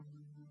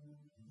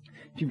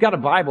If you've got a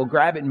Bible,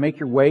 grab it and make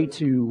your way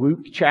to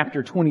Luke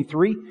chapter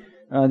 23.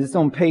 This is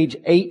on page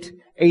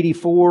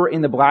 884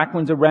 in the black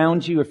ones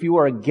around you. If you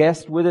are a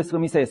guest with us,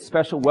 let me say a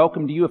special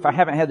welcome to you. If I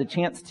haven't had the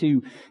chance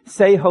to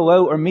say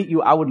hello or meet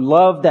you, I would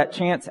love that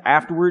chance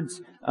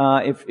afterwards,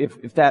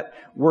 if that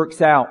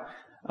works out.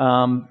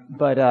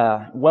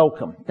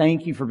 Welcome.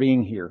 Thank you for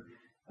being here.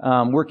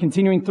 We're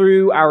continuing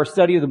through our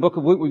study of the book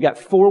of Luke. We've got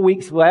 4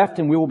 weeks left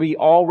and we will be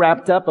all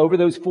wrapped up. Over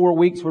those 4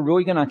 weeks, we're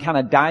really going to kind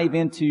of dive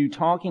into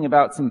talking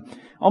about some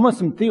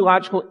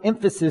theological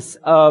emphasis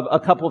of a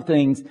couple of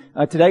things.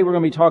 Today we're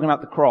going to be talking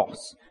about the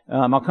cross.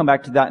 I'll come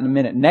back to that in a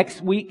minute.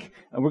 Next week,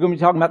 we're going to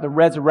be talking about the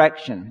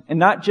resurrection, and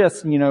not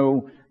just,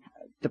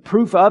 the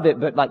proof of it,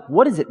 but like,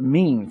 what does it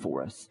mean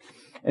for us?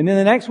 And then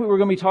the next week, we're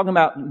going to be talking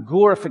about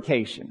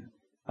glorification.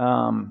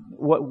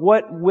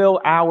 What will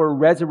our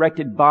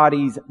resurrected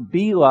bodies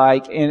be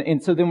like?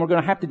 And so then we're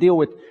going to have to deal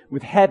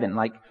with heaven.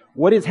 Like,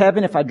 what is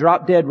heaven if I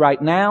drop dead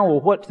right now?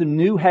 Or what's the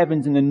new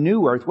heavens and the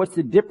new earth? What's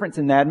the difference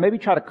in that? And maybe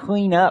try to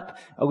clean up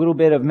a little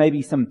bit of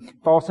maybe some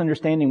false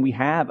understanding we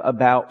have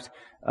about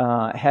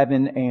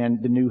heaven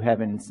and the new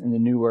heavens and the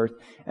new earth.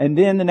 And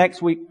then the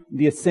next week,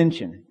 the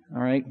ascension.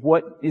 All right.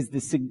 What is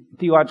the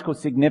theological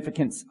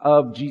significance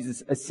of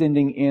Jesus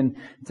ascending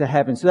into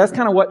heaven? So that's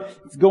kind of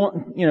what's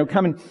going,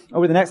 coming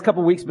over the next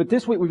couple of weeks. But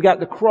this week we've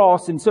got the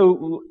cross. And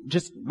so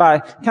just by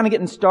kind of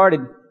getting started,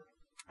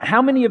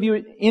 how many of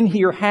you in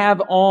here have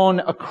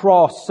on a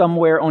cross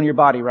somewhere on your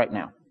body right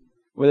now?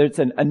 Whether it's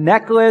a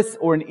necklace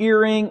or an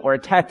earring or a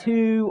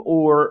tattoo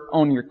or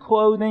on your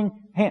clothing,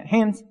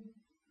 hands.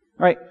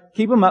 All right.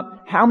 Keep them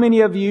up. How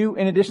many of you,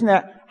 in addition to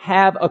that,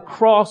 have a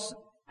cross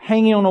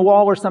hanging on a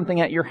wall or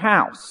something at your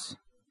house?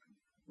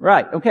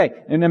 Right, okay.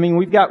 And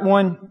we've got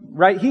one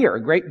right here,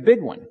 a great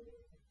big one.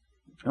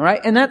 All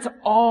right, and that's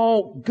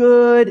all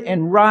good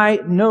and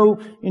right. No,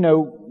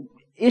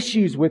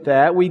 issues with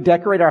that. We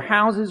decorate our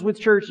houses with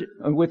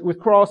with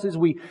crosses.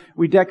 We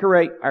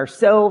decorate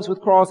ourselves with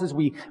crosses.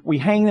 We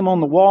hang them on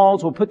the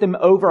walls. We'll put them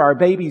over our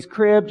baby's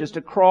crib, just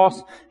a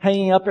cross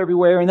hanging up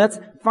everywhere. And that's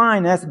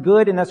fine. That's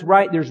good and that's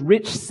right. There's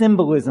rich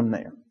symbolism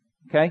there.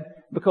 Okay?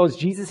 Because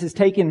Jesus has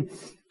taken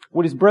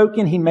what is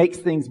broken, He makes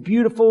things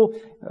beautiful.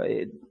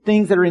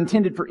 Things that are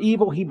intended for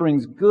evil, He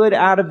brings good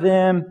out of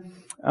them.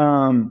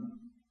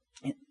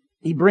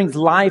 He brings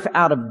life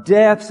out of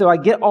death. So I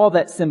get all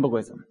that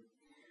symbolism.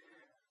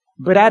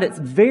 But at its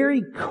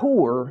very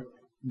core,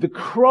 the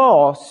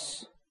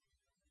cross,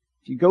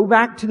 if you go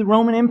back to the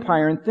Roman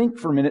Empire and think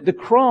for a minute, the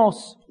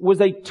cross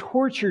was a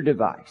torture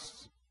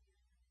device.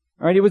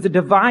 All right, it was a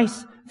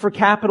device for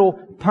capital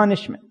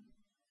punishment.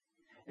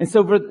 And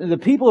so for the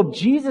people of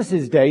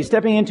Jesus' day,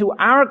 stepping into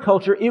our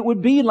culture, it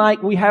would be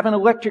like we have an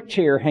electric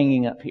chair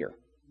hanging up here.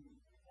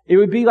 It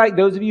would be like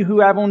those of you who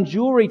have on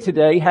jewelry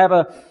today have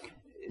a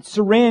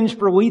syringe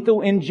for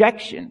lethal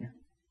injection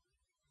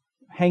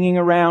hanging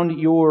around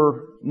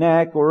your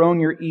neck or on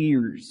your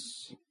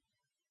ears.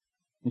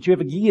 That you have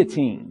a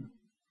guillotine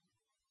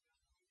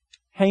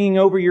hanging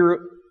over your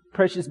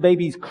precious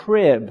baby's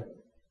crib.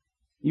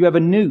 You have a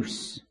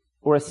noose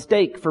or a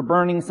stake for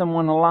burning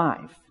someone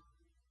alive.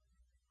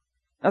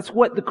 That's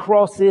what the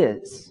cross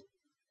is.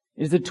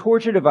 It is a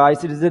torture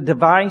device. It is a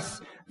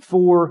device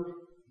for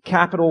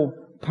capital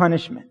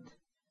punishment.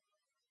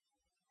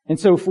 And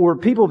so for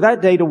people of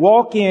that day to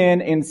walk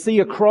in and see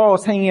a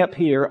cross hanging up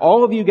here,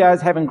 all of you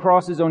guys having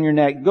crosses on your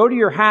neck, go to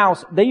your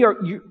house,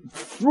 you're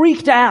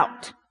freaked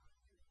out.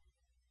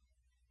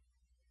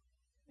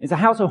 It's a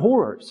house of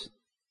horrors.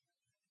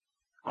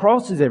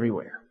 Crosses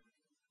everywhere.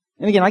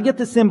 And again, I get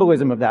the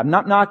symbolism of that. I'm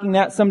not knocking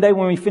that. Someday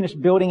when we finish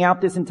building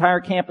out this entire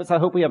campus, I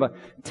hope we have a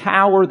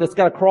tower that's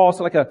got a cross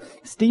like a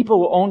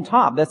steeple on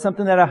top. That's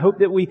something that I hope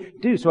that we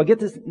do. So I get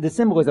the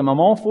symbolism. I'm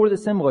all for the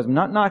symbolism. I'm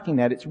not knocking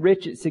that. It's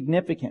rich. It's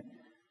significant.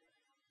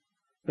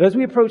 But as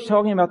we approach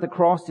talking about the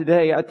cross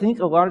today, I think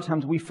a lot of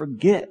times we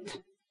forget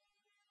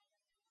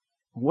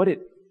what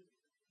it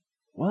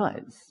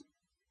was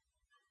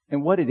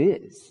and what it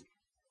is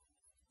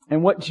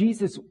and what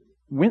Jesus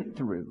went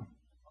through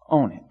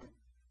on it.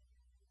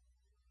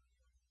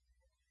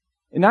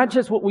 And not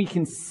just what we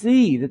can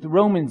see that the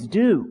Romans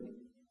do,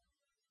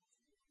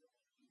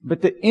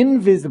 but the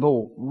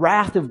invisible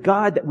wrath of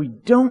God that we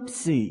don't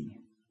see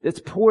that's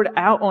poured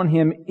out on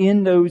Him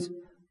in those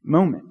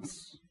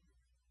moments.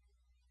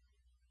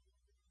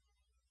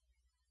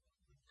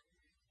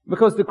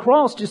 Because the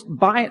cross just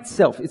by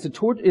itself, it's a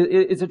torture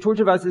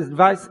device, it's a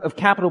device of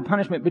capital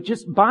punishment, but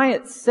just by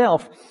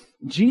itself,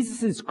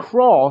 Jesus'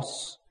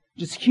 cross,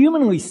 just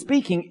humanly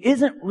speaking,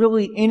 isn't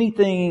really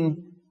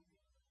anything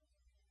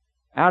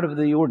out of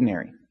the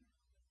ordinary.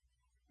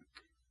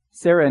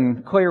 Sarah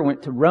and Claire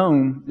went to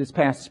Rome this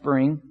past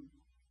spring,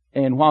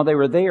 and while they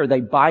were there,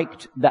 they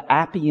biked the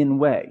Appian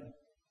Way,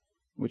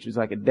 which is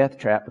like a death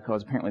trap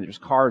because apparently there's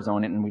cars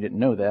on it, and we didn't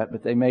know that,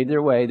 but they made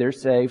their way, they're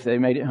safe, they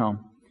made it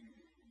home.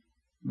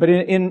 But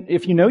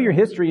if you know your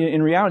history,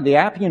 in reality, the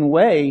Appian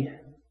Way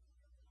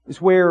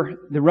is where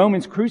the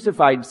Romans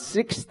crucified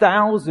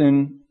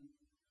 6,000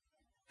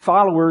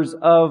 followers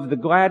of the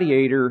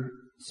gladiator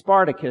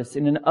Spartacus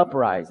in an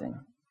uprising.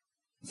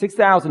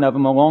 6,000 of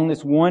them along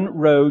this one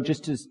road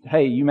just as,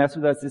 hey, you mess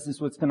with us, this is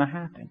what's going to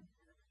happen.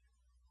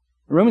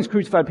 The Romans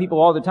crucified people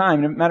all the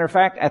time. And as a matter of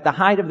fact, at the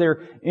height of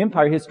their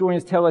empire,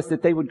 historians tell us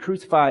that they would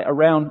crucify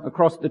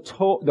across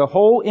the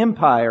whole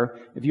empire,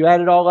 if you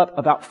add it all up,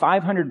 about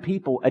 500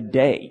 people a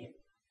day.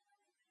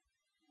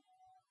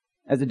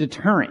 As a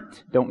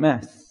deterrent, don't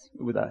mess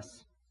with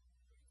us.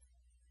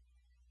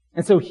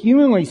 And so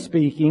humanly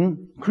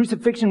speaking,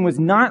 crucifixion was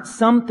not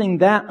something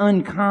that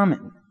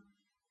uncommon.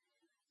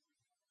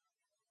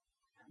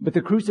 But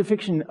the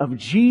crucifixion of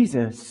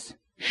Jesus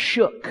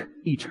shook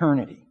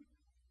eternity.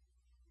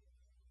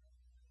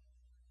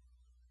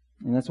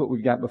 And that's what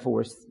we've got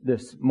before us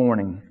this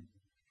morning.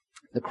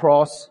 The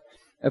cross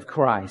of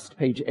Christ,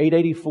 page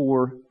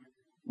 884,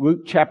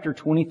 Luke chapter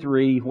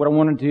 23. What I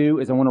want to do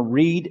is I want to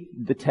read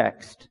the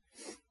text.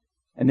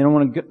 And then I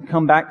want to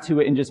come back to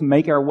it and just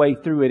make our way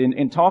through it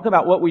and talk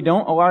about what we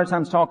don't a lot of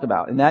times talk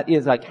about. And that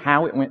is like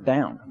how it went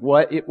down.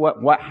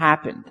 What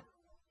happened.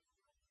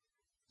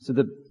 So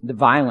the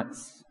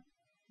violence,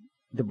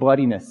 the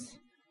bloodiness,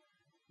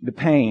 the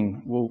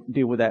pain, we'll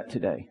deal with that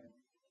today.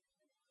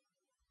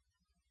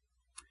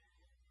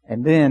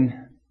 And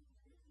then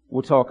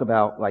we'll talk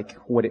about like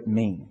what it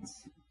means.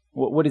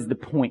 What is the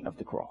point of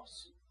the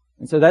cross?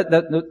 And so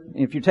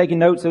if you're taking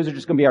notes, those are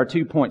just going to be our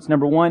 2 points.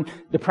 Number 1,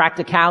 the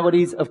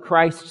practicalities of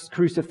Christ's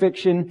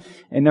crucifixion.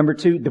 And number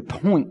 2, the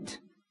point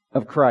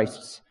of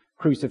Christ's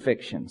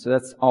crucifixion. So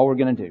that's all we're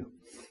going to do.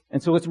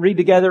 And so let's read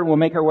together. We'll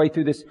make our way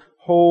through this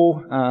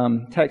whole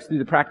text through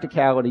the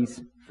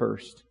practicalities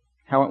first.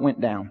 How it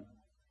went down.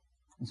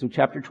 And so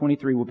chapter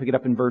 23, we'll pick it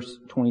up in verse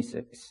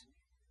 26.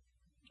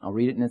 I'll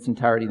read it in its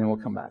entirety, then we'll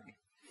come back.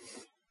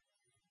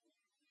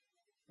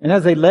 And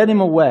as they led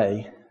him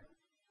away,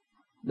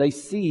 they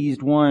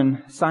seized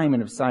one Simon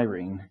of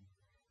Cyrene,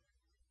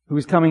 who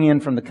was coming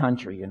in from the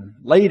country, and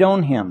laid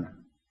on him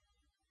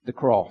the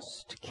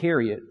cross to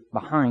carry it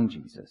behind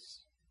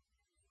Jesus.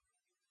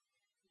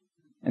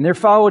 And there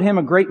followed him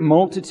a great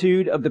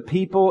multitude of the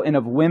people and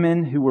of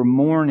women who were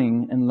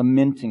mourning and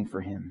lamenting for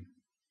him.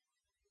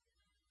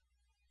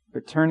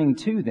 But turning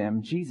to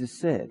them, Jesus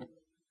said,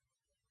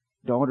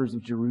 "Daughters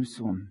of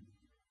Jerusalem,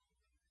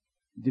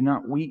 do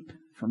not weep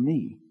for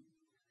me,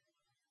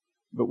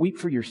 but weep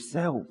for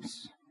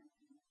yourselves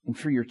and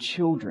for your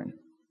children.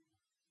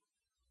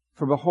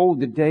 For behold,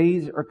 the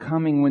days are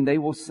coming when they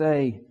will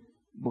say,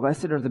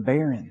 Blessed are the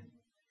barren,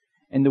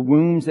 and the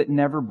wombs that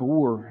never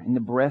bore, and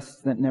the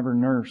breasts that never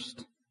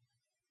nursed.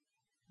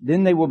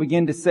 Then they will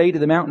begin to say to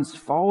the mountains,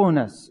 Fall on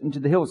us, and to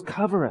the hills,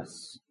 cover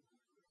us.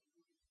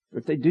 But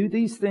if they do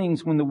these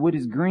things when the wood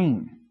is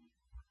green,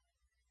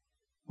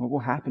 what will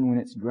happen when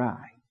it's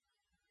dry?"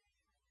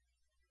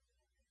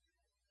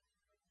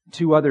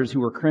 2 others who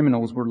were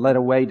criminals were led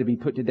away to be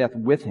put to death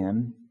with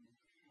him.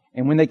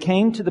 And when they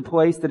came to the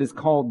place that is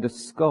called the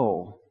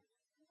Skull,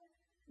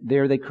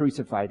 there they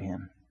crucified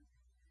him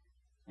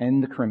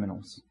and the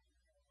criminals,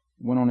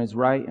 one on his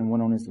right and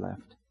one on his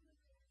left.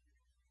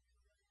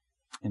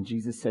 And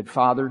Jesus said,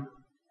 "Father,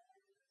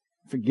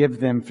 forgive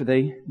them, for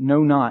they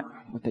know not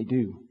what they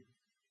do."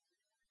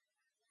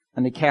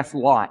 And they cast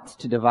lots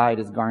to divide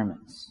his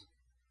garments.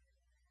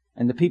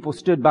 And the people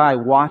stood by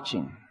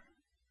watching.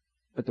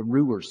 But the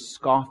rulers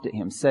scoffed at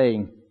him,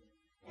 saying,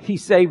 "He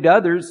saved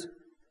others.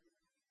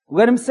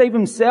 Let him save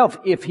himself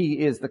if he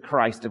is the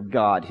Christ of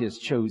God, his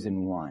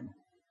chosen one."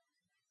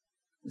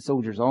 The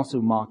soldiers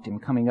also mocked him,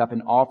 coming up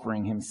and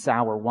offering him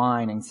sour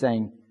wine and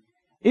saying,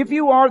 "If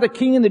you are the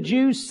King of the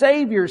Jews,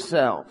 save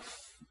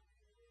yourself."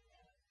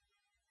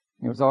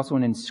 There was also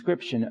an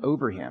inscription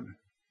over him,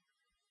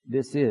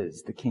 "This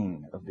is the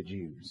King of the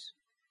Jews."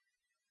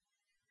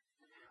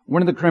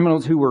 One of the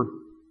criminals who were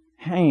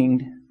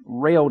hanged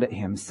railed at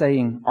him,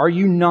 saying, "Are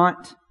you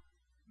not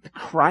the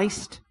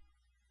Christ?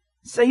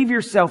 Save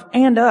yourself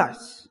and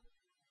us."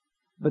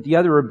 But the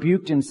other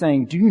rebuked him,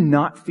 saying, "Do you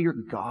not fear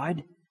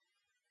God,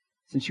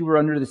 since you were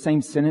under the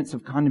same sentence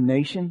of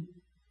condemnation?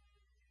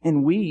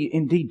 And we,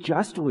 indeed,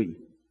 justly,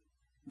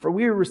 for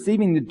we are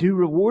receiving the due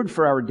reward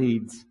for our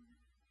deeds.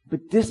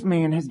 But this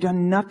man has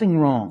done nothing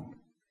wrong."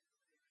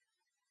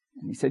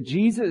 And he said,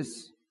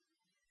 "Jesus,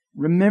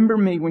 remember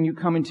me when you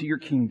come into your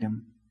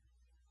kingdom."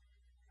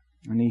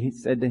 And he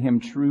said to him,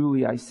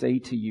 "Truly I say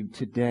to you,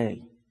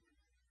 today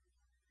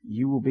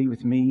you will be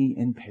with me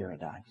in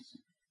paradise."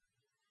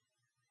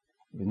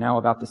 It was now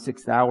about the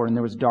 6th hour, and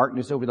there was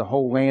darkness over the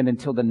whole land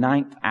until the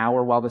 9th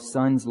hour, while the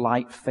sun's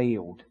light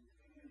failed.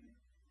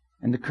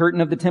 And the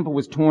curtain of the temple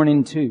was torn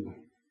in two.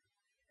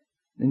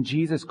 Then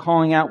Jesus,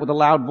 calling out with a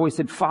loud voice,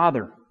 said,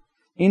 "Father,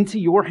 into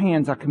your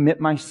hands I commit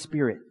my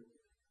spirit."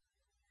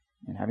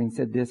 And having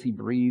said this, he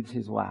breathed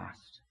his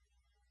last.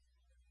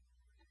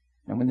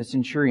 And when the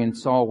centurion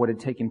saw what had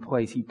taken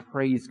place, he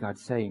praised God,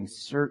 saying,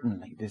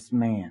 "Certainly this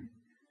man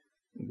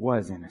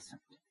was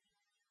innocent."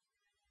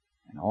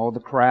 And all the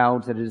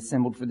crowds that had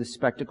assembled for the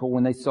spectacle,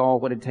 when they saw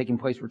what had taken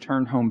place,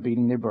 returned home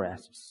beating their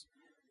breasts.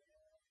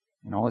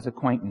 And all his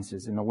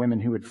acquaintances and the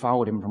women who had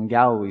followed him from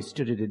Galilee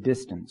stood at a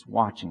distance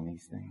watching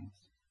these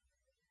things.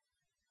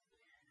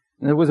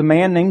 And there was a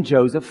man named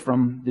Joseph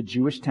from the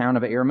Jewish town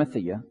of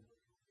Arimathea.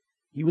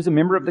 He was a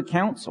member of the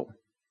council,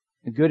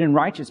 a good and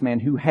righteous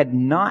man who had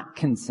not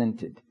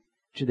consented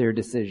to their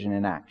decision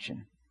and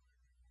action.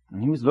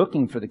 And he was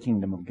looking for the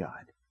kingdom of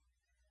God.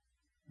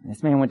 And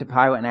this man went to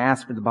Pilate and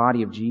asked for the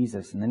body of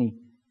Jesus, and then he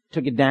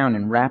took it down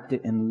and wrapped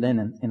it in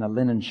a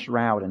linen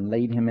shroud, and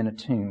laid him in a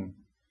tomb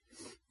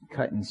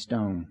cut in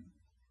stone,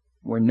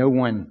 where no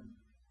one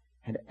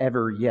had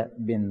ever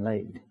yet been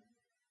laid.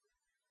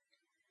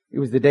 It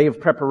was the day of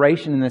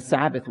preparation, and the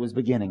Sabbath was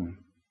beginning.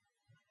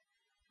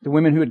 The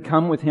women who had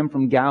come with him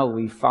from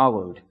Galilee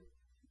followed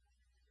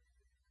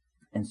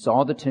and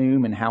saw the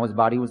tomb and how his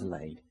body was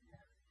laid.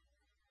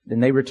 Then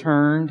they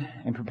returned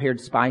and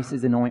prepared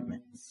spices and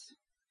ointments.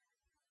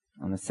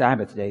 On the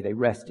Sabbath day they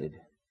rested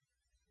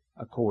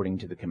according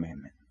to the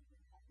commandment.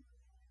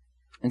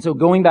 And so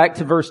going back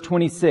to verse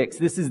 26,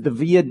 this is the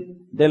Via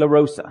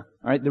Dolorosa, all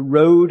right, the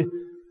road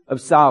of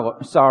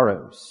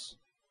sorrows.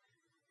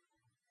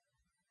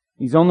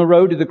 He's on the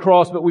road to the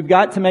cross, but we've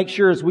got to make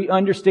sure as we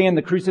understand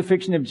the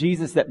crucifixion of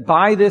Jesus that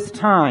by this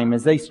time,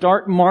 as they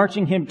start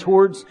marching him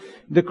towards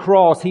the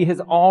cross, he has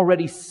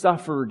already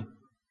suffered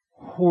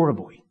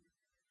horribly.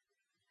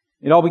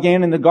 It all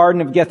began in the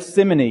Garden of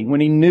Gethsemane when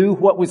he knew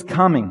what was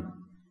coming.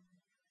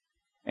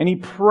 And he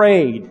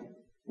prayed,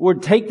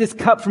 Lord, take this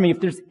cup from me. If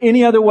there's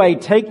any other way,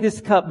 take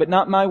this cup, but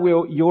not my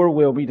will, your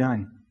will be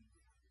done.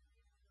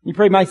 He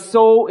prayed, my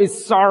soul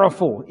is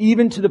sorrowful,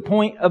 even to the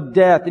point of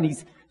death. And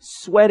he's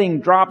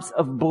sweating drops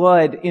of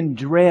blood in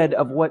dread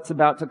of what's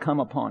about to come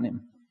upon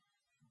him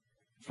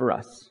for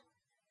us.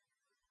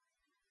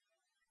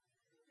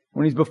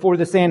 When he's before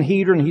the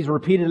Sanhedrin, he's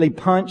repeatedly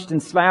punched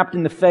and slapped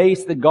in the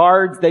face. The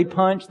guards, they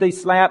punch, they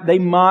slap, they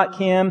mock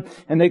him,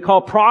 and they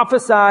call,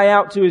 prophesy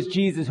out to us,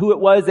 Jesus, who it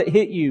was that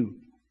hit you.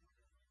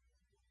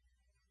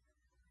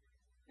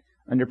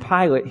 Under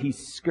Pilate,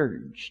 he's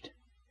scourged.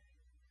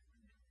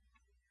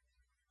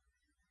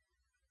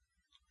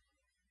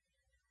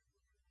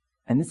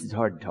 And this is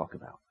hard to talk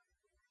about.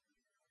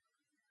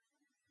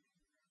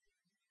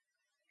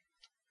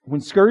 When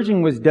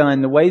scourging was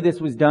done, the way this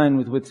was done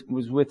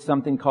was with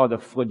something called a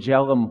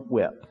flagellum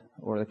whip,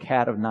 or the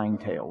cat of nine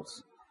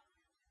tails.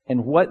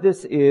 And what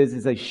this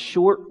is a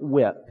short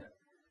whip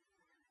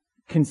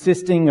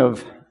consisting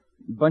of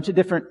a bunch of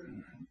different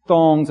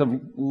thongs of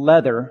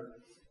leather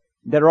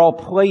that are all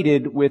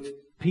plated with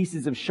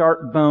pieces of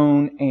sharp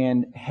bone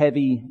and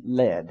heavy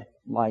lead,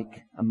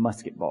 like a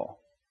musket ball,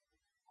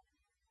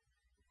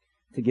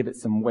 to give it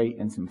some weight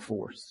and some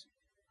force.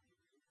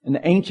 And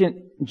the ancient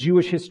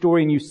Jewish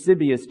historian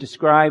Eusebius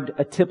described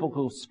a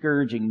typical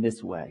scourging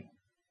this way.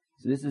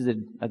 So this is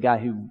a guy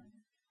who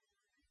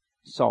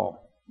saw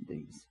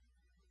these.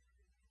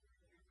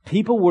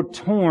 People were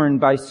torn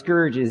by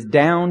scourges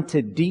down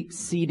to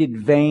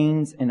deep-seated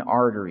veins and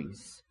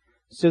arteries,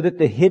 so that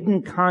the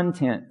hidden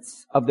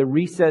contents of the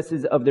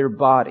recesses of their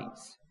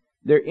bodies,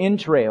 their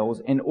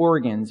entrails and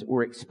organs,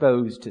 were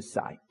exposed to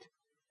sight.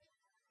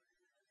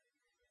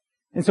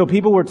 And so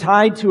people were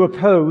tied to a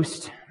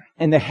post,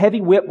 and the heavy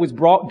whip was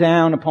brought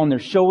down upon their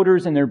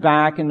shoulders and their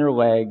back and their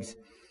legs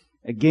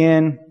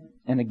again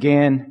and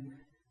again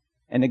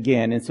and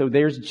again. And so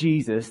there's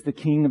Jesus, the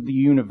King of the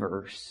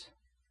universe,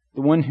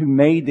 the one who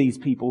made these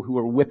people who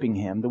were whipping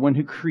him, the one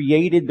who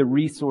created the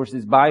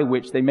resources by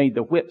which they made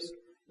the whips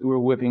who were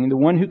whipping, the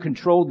one who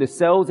controlled the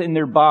cells in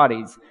their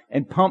bodies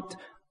and pumped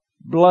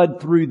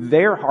blood through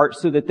their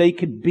hearts so that they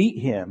could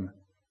beat him.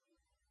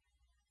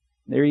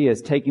 There he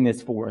is, taking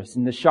this for us.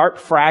 And the sharp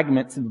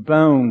fragments of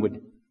bone would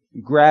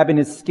grab in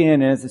his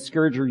skin, and as the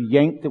scourger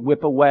yanked the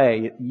whip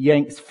away, it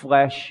yanks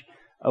flesh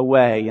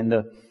away. And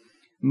the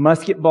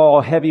musket ball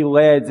heavy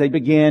leads, they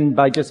begin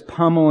by just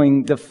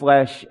pummeling the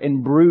flesh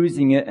and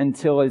bruising it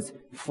until his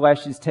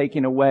flesh is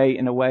taken away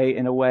and away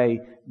and away.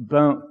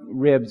 Bone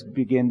ribs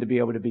begin to be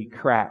able to be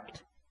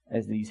cracked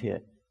as these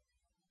hit.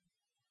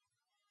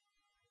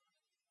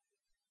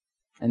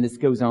 And this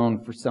goes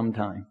on for some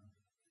time,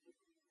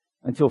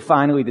 until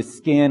finally the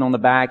skin on the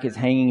back is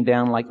hanging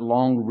down like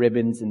long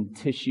ribbons and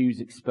tissues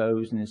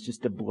exposed, and it's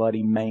just a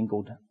bloody,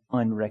 mangled,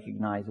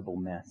 unrecognizable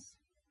mess.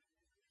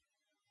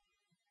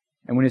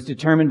 And when it's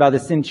determined by the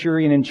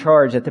centurion in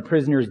charge that the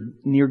prisoner is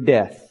near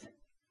death,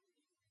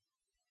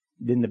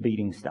 then the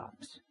beating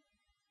stops.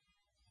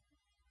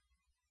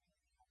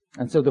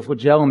 And so the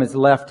flagellum has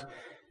left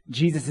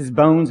Jesus'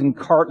 bones and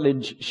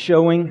cartilage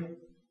showing.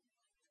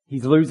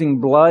 He's losing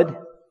blood.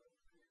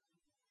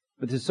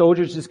 But the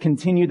soldiers just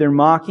continue their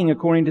mocking.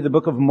 According to the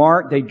book of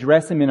Mark, they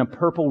dress him in a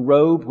purple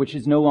robe, which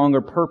is no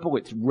longer purple,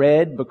 it's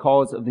red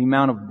because of the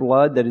amount of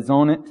blood that is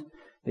on it.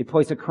 They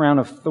place a crown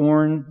of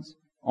thorns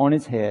on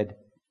his head,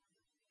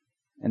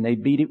 and they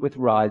beat it with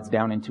rods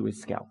down into his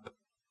scalp.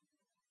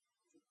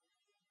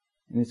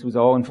 And this was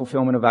all in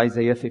fulfillment of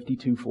Isaiah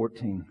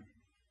 52:14.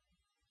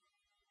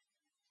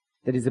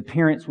 That his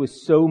appearance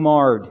was so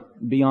marred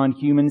beyond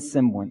human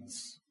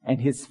semblance, and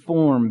his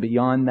form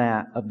beyond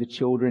that of the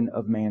children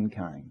of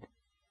mankind.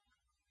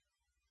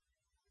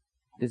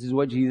 This is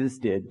what Jesus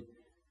did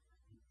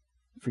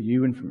for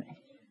you and for me.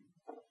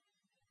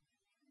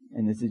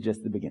 And this is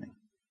just the beginning.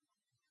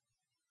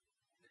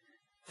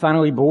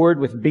 Finally, bored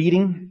with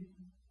beating,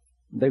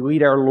 they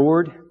lead our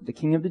Lord, the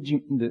King of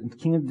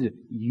the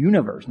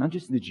universe, not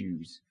just the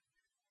Jews.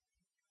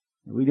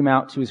 They lead Him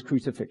out to His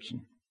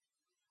crucifixion.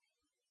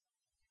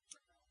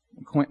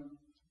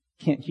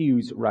 Kent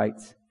Hughes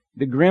writes,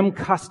 the grim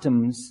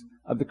customs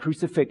of the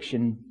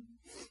crucifixion,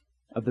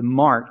 of the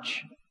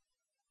march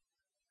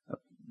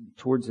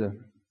towards a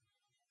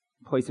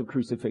place of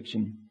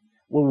crucifixion,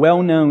 were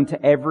well known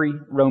to every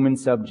Roman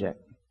subject.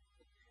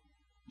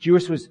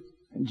 Jesus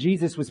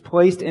was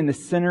placed in the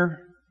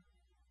center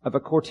of a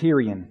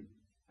quaternion,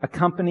 a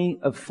company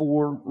of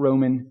 4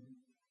 Roman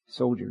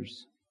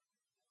soldiers.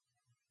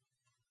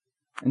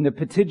 And the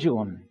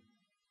patibulum,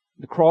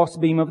 the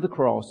crossbeam of the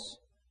cross,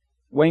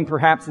 weighing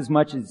perhaps as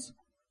much as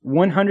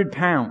 100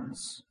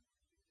 pounds,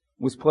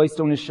 was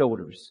placed on His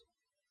shoulders.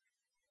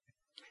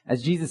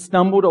 As Jesus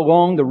stumbled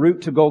along the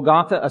route to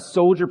Golgotha, a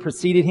soldier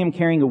preceded Him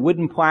carrying a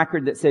wooden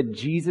placard that said,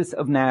 Jesus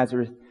of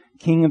Nazareth,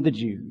 King of the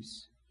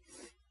Jews.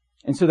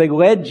 And so they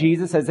led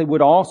Jesus, as they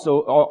would also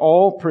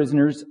all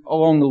prisoners,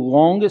 along the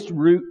longest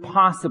route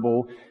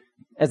possible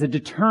as a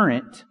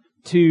deterrent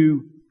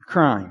to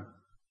crime.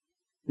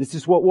 This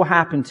is what will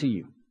happen to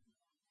you.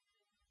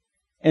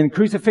 And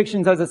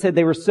crucifixions, as I said,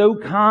 they were so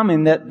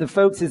common that the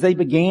folks, as they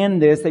began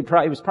this, it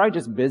was probably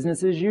just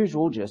business as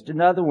usual, just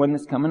another one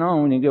that's coming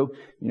on, and go,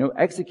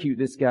 execute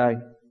this guy.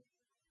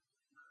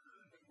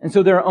 And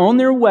so they're on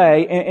their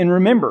way, and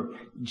remember,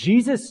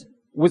 Jesus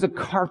was a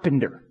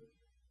carpenter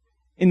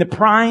in the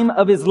prime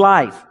of His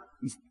life.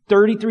 He's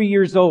 33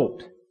 years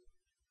old.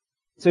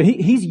 So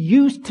he's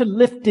used to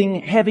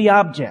lifting heavy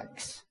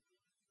objects.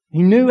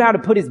 He knew how to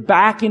put his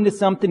back into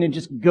something and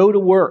just go to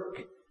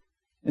work.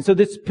 And so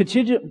this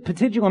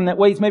patibulum that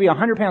weighs maybe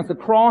 100 pounds, the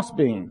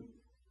crossbeam,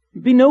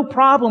 it'd be no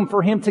problem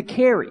for him to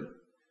carry.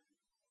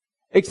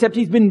 Except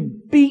he's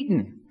been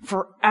beaten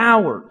for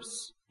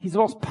hours. He's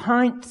lost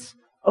pints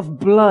of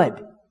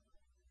blood.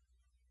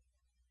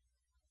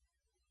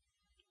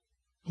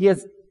 He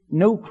has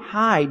no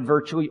hide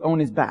virtually on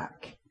his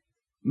back.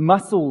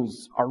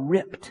 Muscles are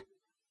ripped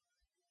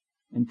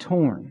and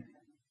torn.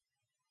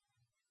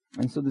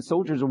 And so the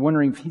soldiers are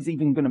wondering if he's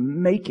even going to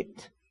make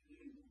it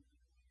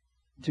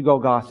to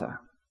Golgotha.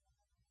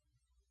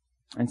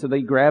 And so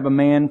they grab a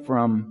man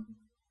from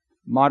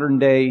modern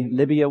day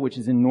Libya, which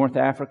is in North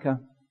Africa,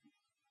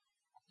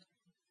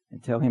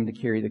 and tell him to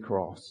carry the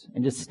cross.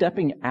 And just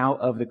stepping out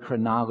of the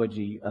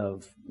chronology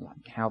of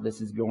how this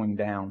is going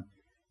down,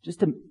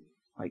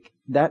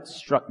 that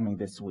struck me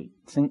this week.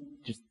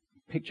 Just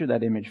picture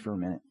that image for a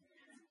minute.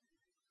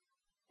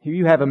 Here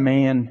you have a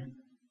man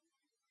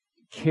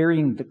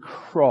carrying the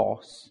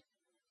cross.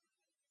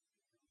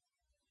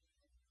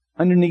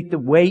 Underneath the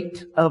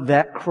weight of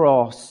that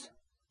cross,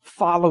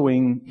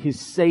 following his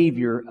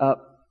Savior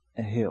up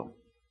a hill.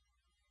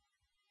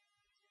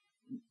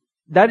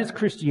 That is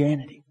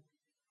Christianity.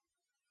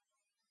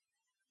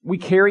 We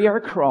carry our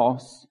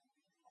cross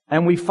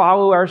and we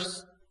follow our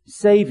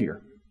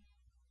Savior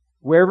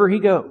wherever He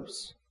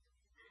goes.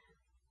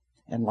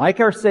 And like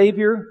our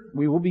Savior,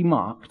 we will be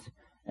mocked.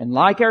 And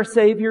like our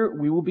Savior,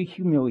 we will be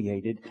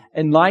humiliated.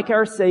 And like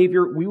our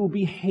Savior, we will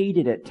be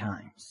hated at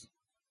times.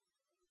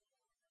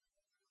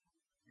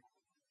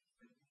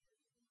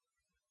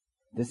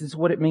 This is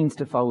what it means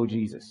to follow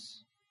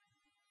Jesus.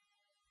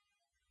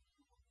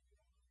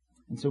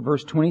 And so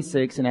verse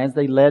 26, and as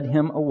they led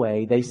Him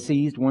away, they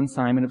seized one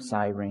Simon of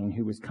Cyrene,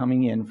 who was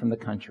coming in from the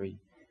country,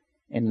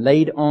 and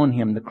laid on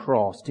him the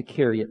cross to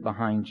carry it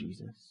behind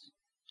Jesus.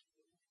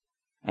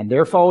 And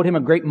there followed Him a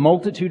great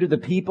multitude of the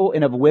people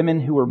and of women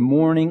who were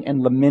mourning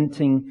and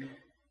lamenting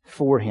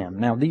for Him.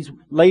 Now, these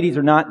ladies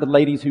are not the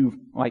ladies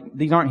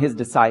these aren't His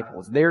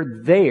disciples.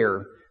 They're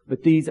there,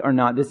 but these are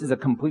not. This is a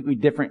completely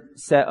different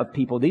set of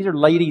people. These are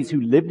ladies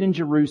who lived in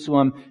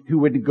Jerusalem who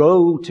would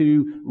go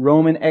to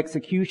Roman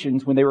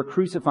executions when they were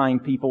crucifying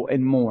people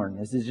and mourn.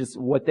 This is just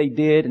what they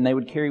did, and they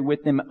would carry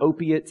with them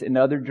opiates and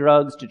other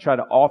drugs to try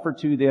to offer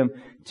to them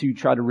to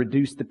try to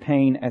reduce the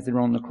pain as they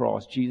were on the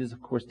cross. Jesus,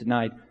 of course,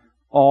 denied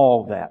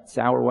all that.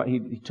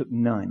 He took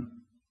none.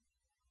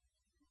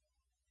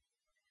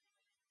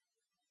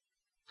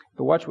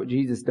 But watch what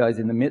Jesus does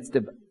in the midst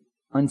of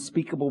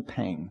unspeakable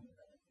pain.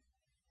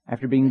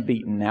 After being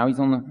beaten, now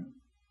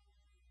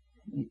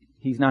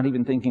he's not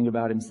even thinking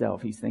about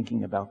himself. He's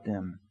thinking about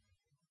them.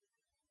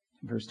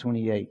 Verse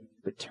 28,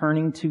 but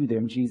turning to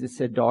them, Jesus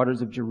said,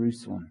 daughters of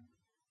Jerusalem,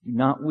 do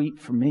not weep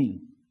for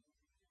me,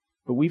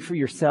 but weep for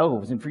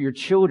yourselves and for your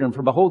children.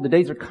 For behold, the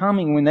days are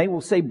coming when they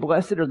will say,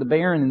 blessed are the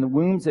barren and the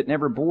wombs that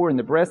never bore and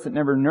the breasts that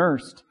never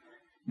nursed.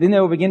 Then they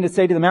will begin to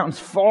say to the mountains,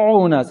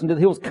 fall on us, and to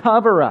the hills,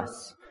 cover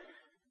us.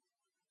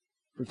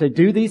 For if they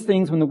do these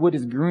things when the wood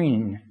is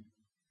green,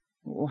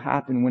 what will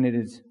happen when it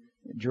is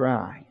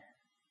dry?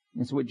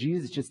 And so what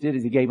Jesus just did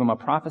is He gave them a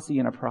prophecy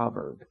and a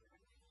proverb.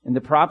 And the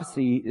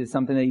prophecy is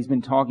something that He's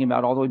been talking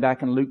about all the way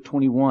back in Luke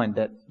 21,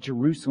 that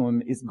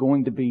Jerusalem is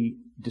going to be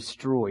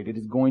destroyed. It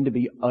is going to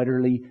be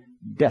utterly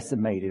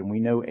decimated. And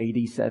we know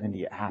AD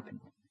 70 it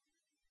happened.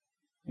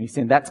 And he's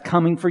saying that's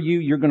coming for you.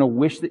 You're going to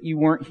wish that you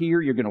weren't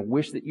here. You're going to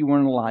wish that you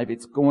weren't alive.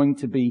 It's going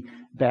to be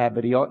bad.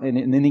 But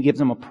and then he gives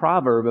them a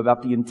proverb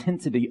about the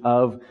intensity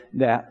of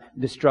that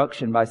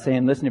destruction by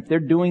saying, listen, if they're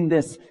doing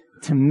this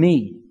to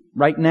me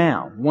right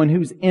now, one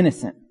who's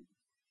innocent,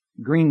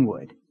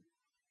 Greenwood,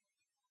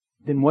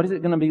 then what is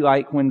it going to be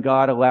like when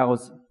God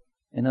allows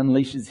and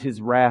unleashes His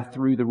wrath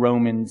through the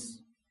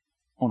Romans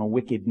on a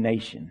wicked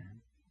nation,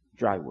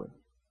 Drywood?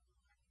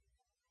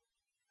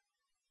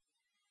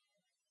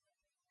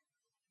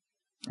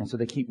 And so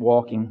they keep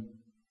walking.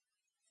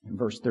 In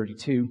verse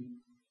 32,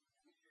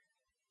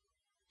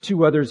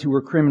 2 others who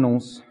were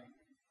criminals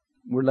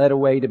were led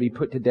away to be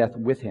put to death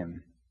with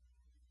him.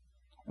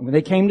 And when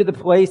they came to the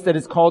place that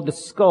is called the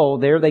Skull,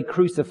 there they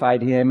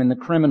crucified him, and the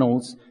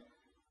criminals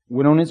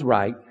went on his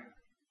right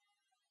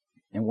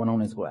and went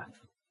on his left.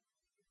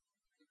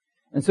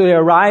 And so they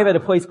arrive at a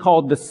place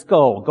called the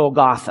Skull,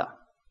 Golgotha.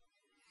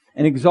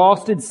 An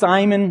exhausted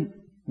Simon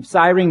of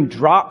Cyrene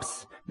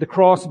drops the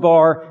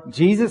crossbar.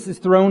 Jesus is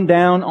thrown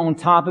down on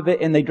top of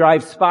it, and they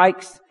drive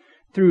spikes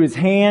through his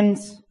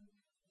hands.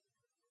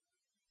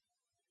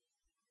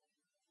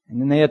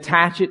 And then they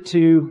attach it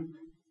to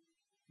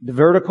the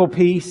vertical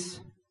piece.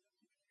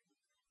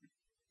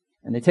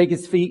 And they take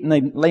his feet and they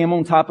lay them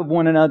on top of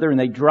one another, and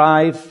they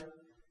drive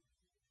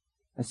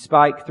a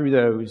spike through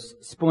those,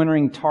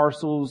 splintering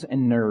tarsals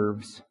and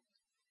nerves.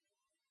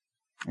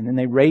 And then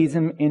they raise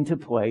him into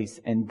place,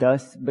 and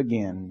thus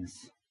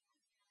begins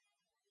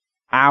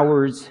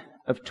hours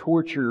of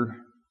torture,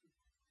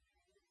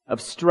 of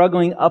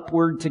struggling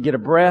upward to get a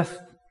breath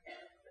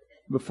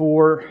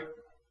before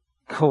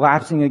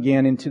collapsing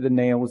again into the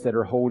nails that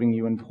are holding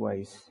you in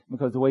place.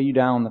 Because the way you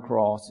die on the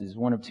cross is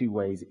one of 2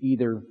 ways.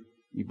 Either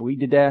you bleed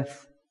to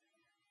death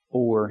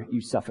or you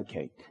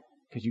suffocate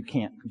because you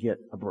can't get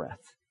a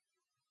breath.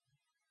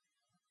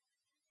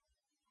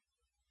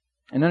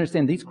 And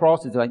understand, these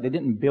crosses, they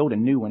didn't build a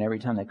new one every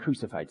time they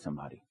crucified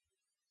somebody.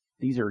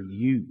 These are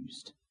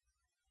used.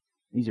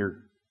 These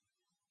are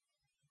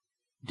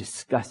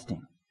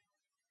disgusting.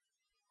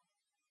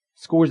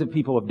 Scores of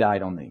people have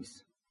died on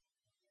these.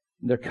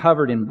 They're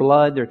covered in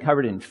blood. They're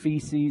covered in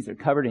feces. They're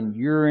covered in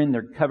urine.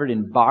 They're covered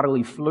in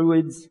bodily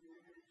fluids.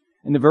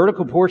 And the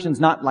vertical portion's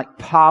not like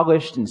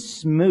polished and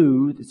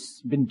smooth.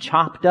 It's been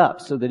chopped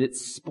up so that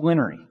it's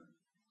splintery.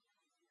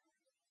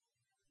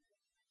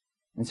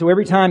 And so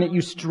every time that you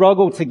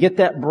struggle to get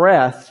that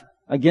breath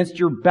against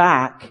your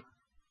back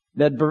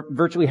that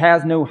virtually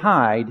has no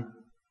hide,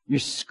 you're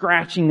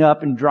scratching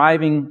up and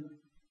driving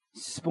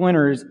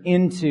splinters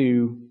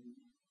into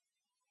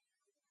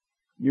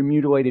your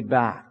mutilated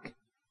back.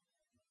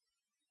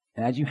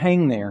 And as you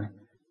hang there,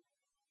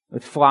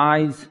 with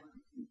flies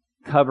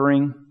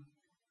covering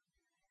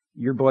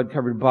your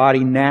blood-covered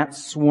body,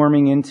 gnats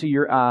swarming into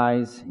your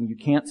eyes, and you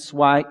can't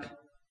swipe,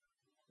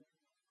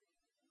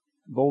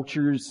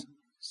 vultures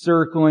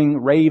circling,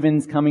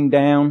 ravens coming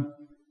down,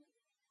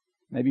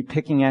 maybe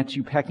picking at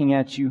you, pecking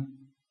at you,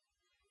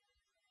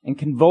 and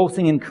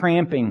convulsing and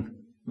cramping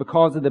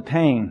because of the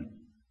pain.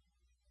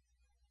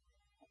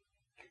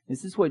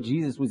 This is what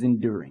Jesus was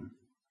enduring.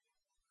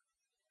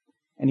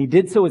 And He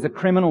did so as a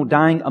criminal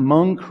dying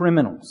among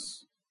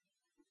criminals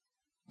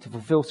to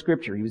fulfill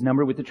Scripture. He was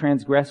numbered with the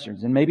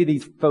transgressors. And maybe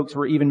these folks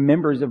were even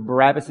members of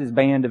Barabbas'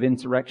 band of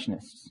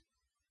insurrectionists.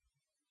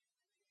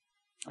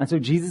 And so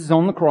Jesus is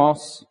on the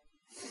cross.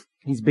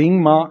 He's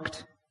being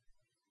mocked.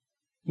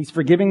 He's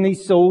forgiving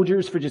these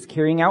soldiers for just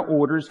carrying out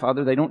orders.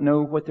 Father, they don't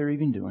know what they're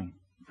even doing.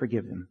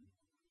 Forgive them.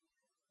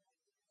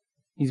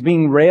 He's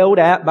being railed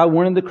at by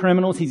one of the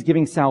criminals. He's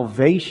giving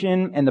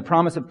salvation and the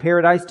promise of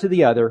paradise to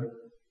the other.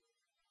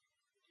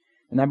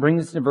 And that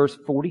brings us to verse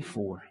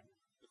 44.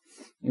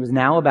 It was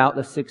now about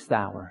the 6th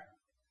hour.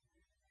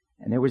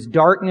 And there was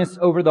darkness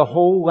over the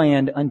whole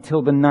land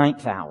until the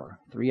 9th hour.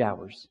 3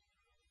 hours.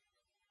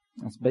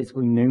 That's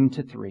basically noon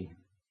to 3.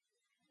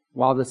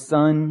 While the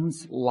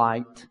sun's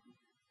light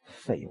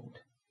failed.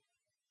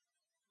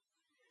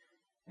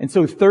 And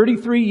so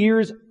 33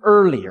 years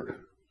earlier,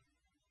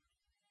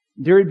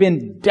 there had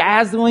been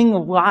dazzling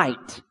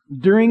light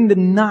during the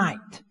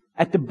night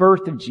at the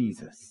birth of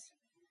Jesus.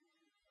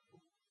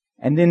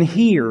 And then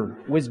here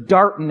was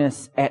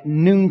darkness at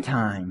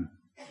noontime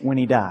when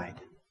He died.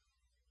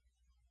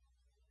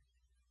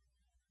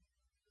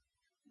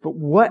 But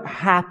what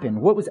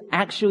happened? What was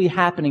actually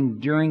happening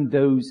during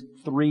those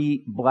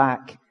 3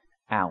 black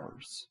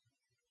hours?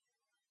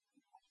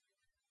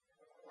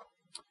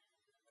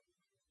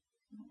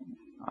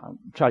 I'll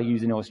try to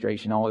use an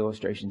illustration. All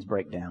illustrations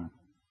break down.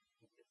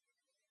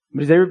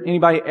 But has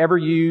anybody ever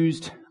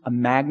used a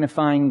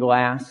magnifying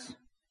glass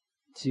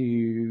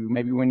to,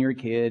 maybe when you're a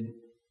kid,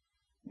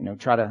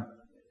 try to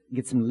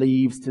get some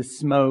leaves to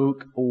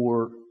smoke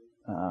or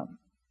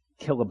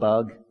kill a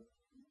bug?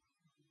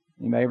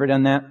 Anybody ever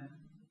done that?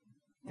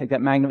 Take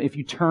that magnifying. If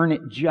you turn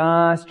it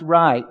just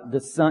right,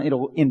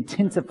 it'll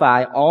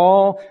intensify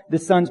all the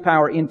sun's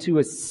power into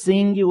a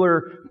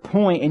singular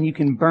point, and you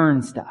can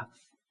burn stuff.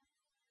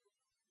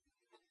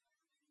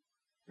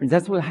 Friends,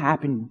 that's what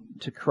happened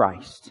to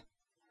Christ.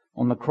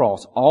 on the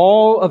cross.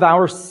 All of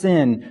our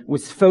sin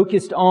was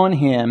focused on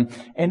Him,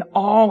 and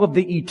all of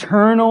the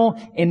eternal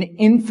and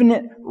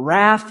infinite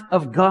wrath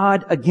of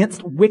God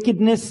against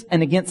wickedness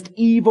and against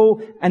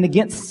evil and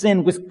against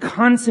sin was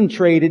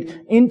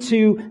concentrated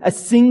into a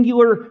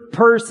singular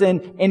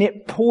person, and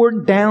it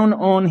poured down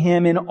on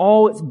Him in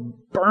all its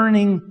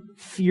burning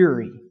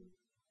fury.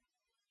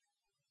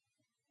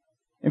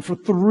 And for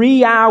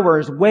 3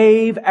 hours,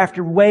 wave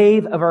after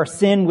wave of our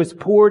sin was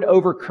poured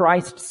over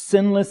Christ's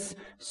sinless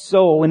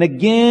soul. And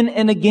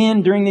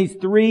again during these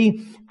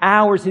 3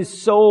 hours, His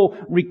soul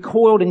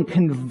recoiled and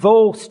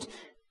convulsed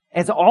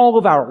as all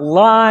of our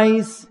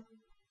lies,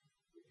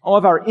 all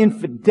of our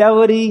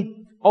infidelity,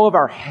 all of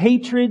our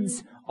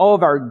hatreds, all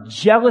of our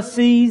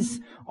jealousies,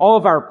 all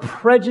of our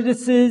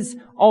prejudices,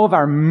 all of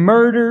our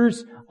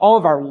murders, all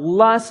of our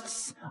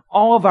lusts,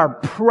 all of our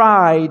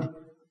pride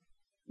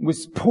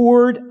was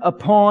poured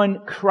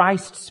upon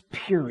Christ's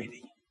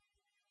purity.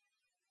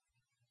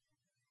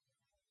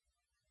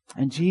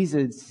 And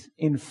Jesus,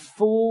 in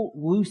full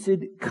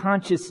lucid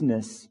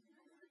consciousness,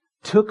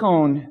 took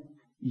on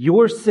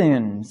your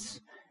sins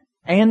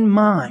and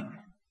mine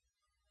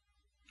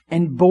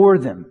and bore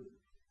them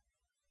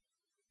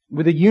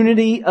with a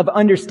unity of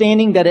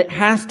understanding that it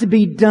has to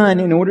be done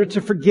in order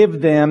to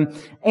forgive them,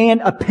 and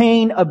a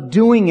pain of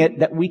doing it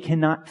that we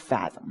cannot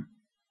fathom.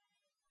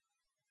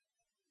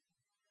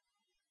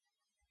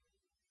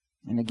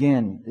 And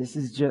again, this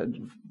is just,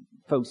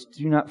 folks,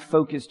 do not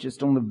focus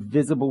just on the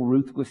visible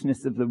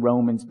ruthlessness of the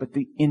Romans, but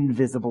the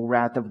invisible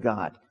wrath of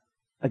God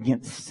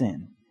against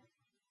sin.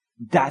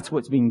 That's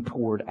what's being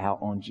poured out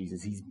on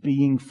Jesus. He's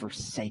being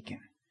forsaken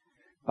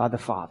by the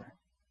Father.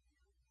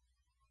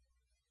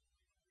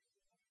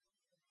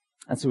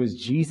 And so as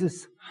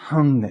Jesus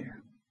hung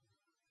there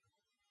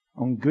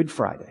on Good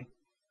Friday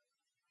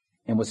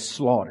and was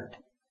slaughtered,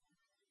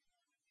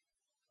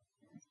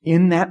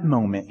 in that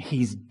moment,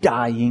 He's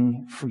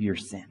dying for your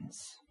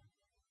sins.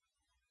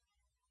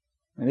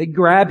 And they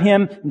grab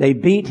Him, they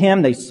beat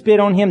Him, they spit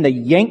on Him, they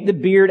yank the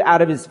beard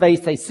out of His face,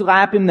 they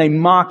slap Him, they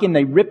mock Him,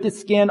 they rip the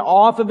skin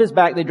off of His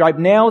back, they drive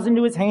nails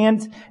into His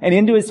hands and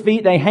into His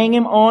feet, they hang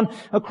Him on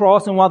a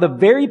cross, and while the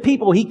very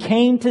people He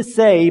came to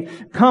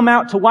save come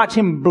out to watch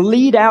Him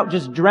bleed out,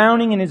 just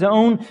drowning in His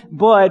own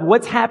blood,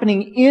 what's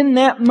happening in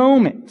that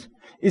moment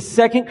is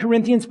 2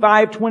 Corinthians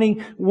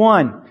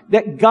 5:21.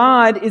 That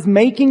God is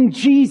making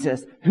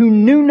Jesus, who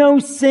knew no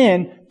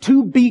sin,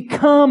 to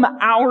become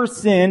our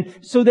sin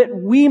so that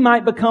we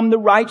might become the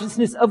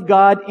righteousness of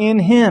God in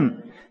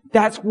Him.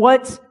 That's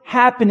what's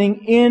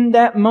happening in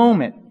that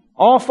moment.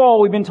 All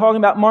fall, we've been talking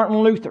about Martin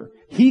Luther.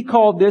 He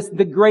called this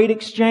the Great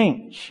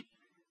Exchange.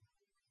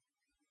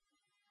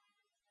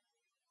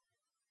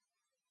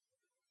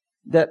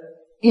 That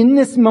in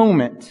this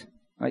moment,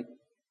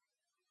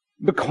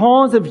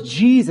 because of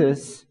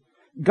Jesus,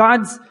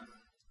 God's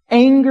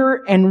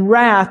anger and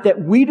wrath that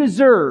we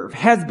deserve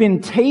has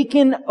been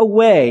taken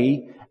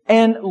away,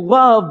 and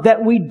love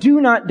that we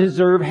do not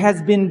deserve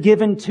has been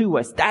given to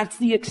us. That's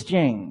the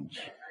exchange.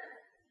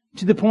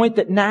 To the point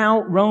that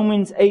now,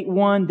 Romans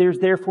 8:1, there's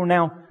therefore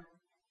now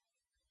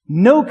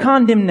no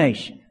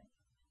condemnation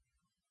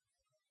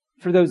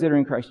for those that are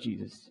in Christ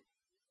Jesus.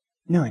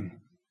 None.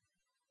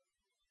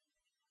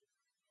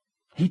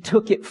 He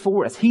took it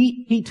for us.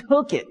 He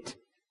took it.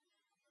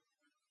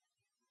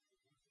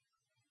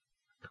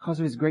 Because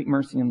of His great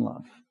mercy and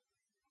love.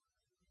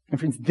 And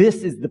friends,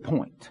 this is the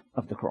point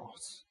of the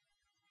cross.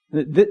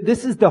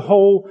 This is the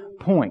whole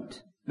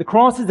point. The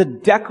cross is a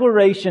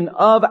declaration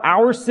of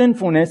our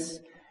sinfulness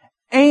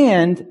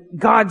and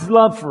God's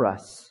love for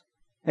us.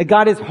 That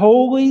God is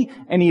holy,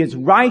 and He is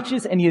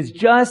righteous, and He is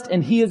just,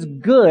 and He is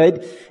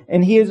good,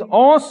 and He is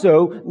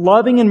also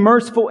loving and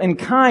merciful and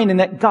kind, and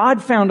that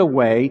God found a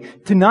way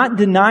to not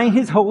deny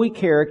His holy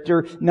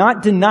character,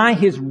 not deny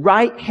His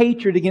right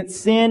hatred against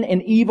sin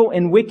and evil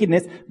and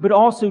wickedness, but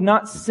also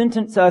not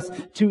sentence us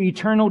to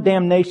eternal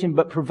damnation,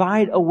 but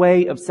provide a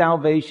way of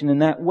salvation,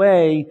 and that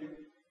way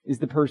is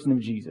the person of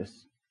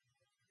Jesus.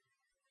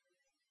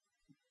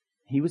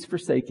 He was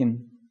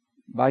forsaken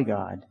by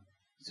God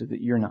so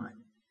that you're not.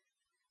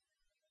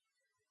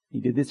 He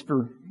did this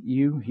for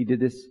you. He did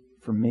this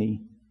for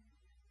me.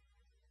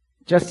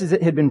 Just as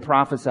it had been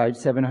prophesied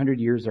 700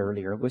 years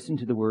earlier. Listen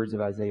to the words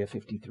of Isaiah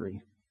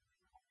 53.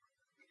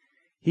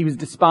 He was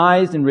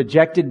despised and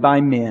rejected by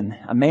men,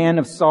 a man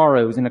of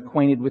sorrows and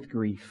acquainted with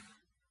grief.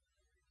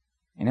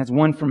 And as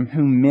one from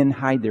whom men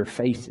hide their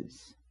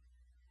faces,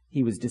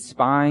 He was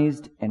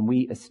despised, and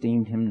we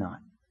esteemed Him not.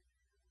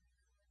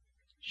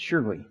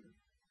 Surely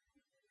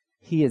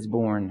He has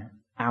borne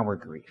our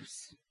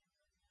griefs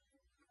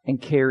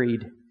and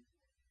carried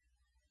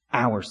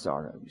our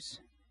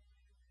sorrows.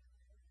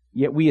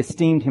 Yet we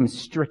esteemed Him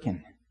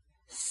stricken,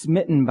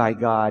 smitten by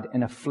God,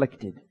 and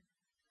afflicted.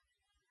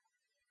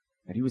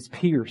 But He was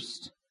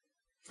pierced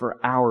for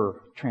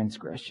our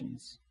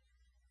transgressions.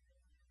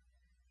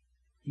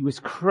 He was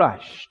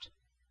crushed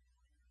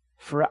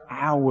for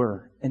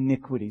our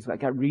iniquities.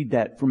 Like I read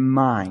that for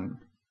mine,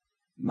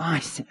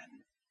 my sin.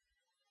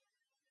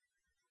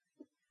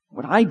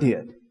 What I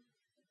did.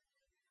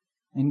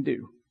 and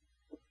do.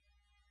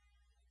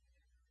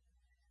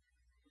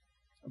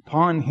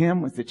 Upon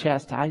Him was the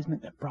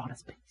chastisement that brought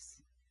us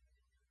peace.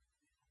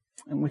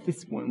 And with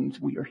His wounds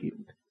we are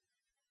healed.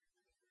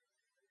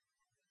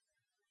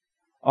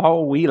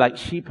 All we like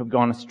sheep have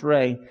gone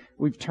astray.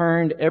 We've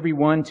turned every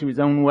one to his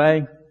own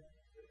way.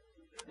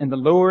 And the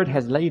Lord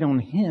has laid on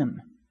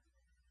Him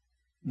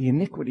the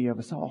iniquity of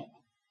us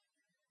all.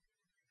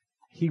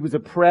 He was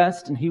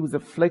oppressed and He was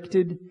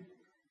afflicted,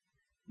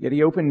 yet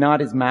He opened not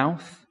His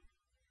mouth.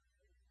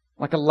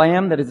 Like a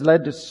lamb that is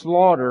led to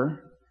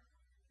slaughter,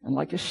 and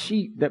like a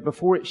sheep that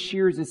before it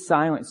shears is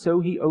silent, so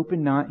He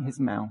opened not His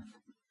mouth.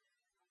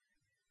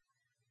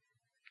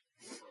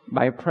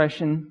 By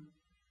oppression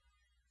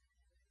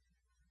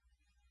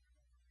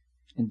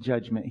and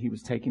judgment He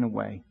was taken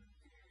away.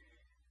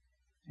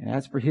 And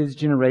as for His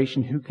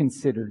generation, who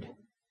considered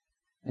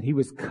that He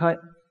was cut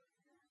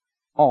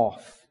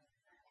off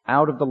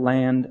out of the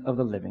land of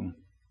the living,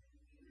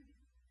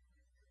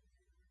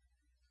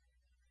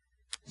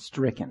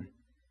 stricken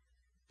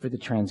for the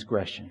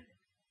transgression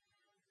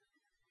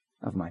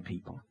of my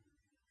people.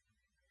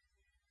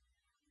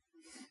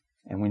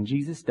 And when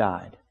Jesus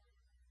died,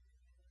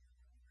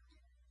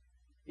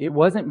 it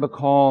wasn't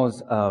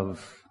because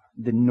of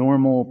the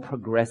normal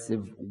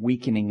progressive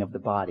weakening of the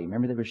body.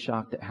 Remember, they were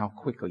shocked at how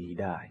quickly He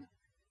died.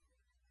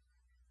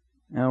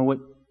 Now,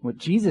 what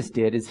Jesus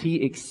did is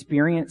He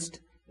experienced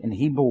and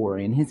He bore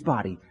in His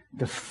body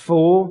the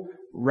full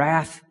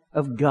wrath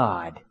of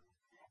God.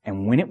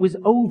 And when it was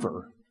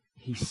over,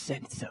 He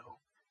said so.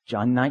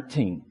 John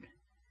 19,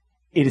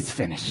 it is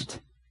finished.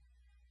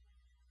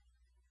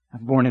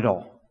 I've borne it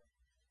all.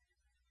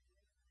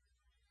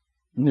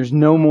 And there's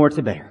no more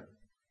to bear.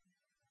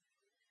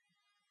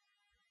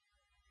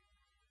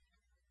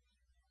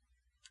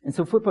 And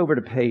so flip over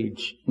to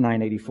page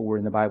 984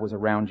 in the Bibles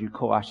around you,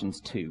 Colossians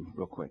 2,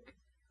 real quick.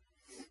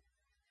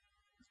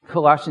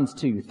 Colossians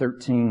 2,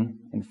 13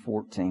 and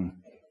 14.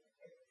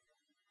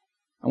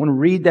 I want to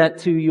read that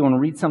to you. I want to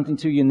read something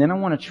to you, and then I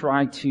want to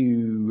try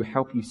to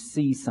help you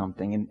see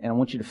something, and I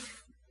want you to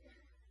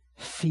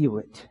feel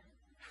it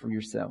for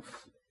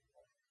yourself.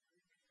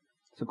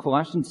 So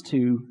Colossians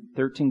 2,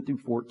 13 through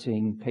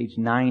 14, page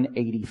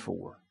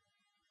 984.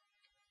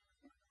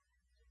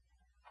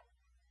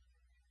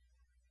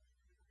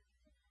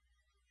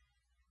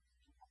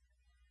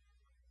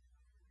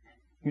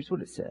 Here's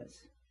what it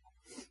says.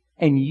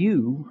 And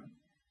you,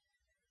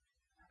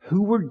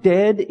 who were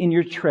dead in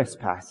your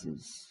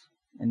trespasses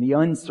and the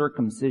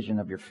uncircumcision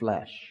of your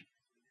flesh,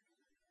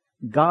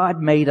 God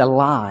made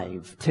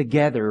alive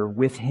together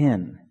with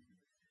Him,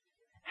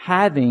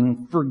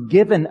 having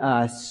forgiven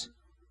us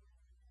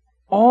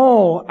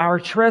all our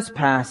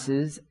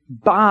trespasses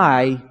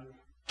by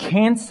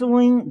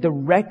canceling the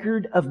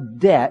record of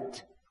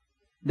debt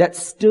that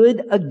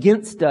stood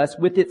against us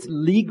with its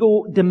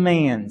legal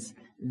demands.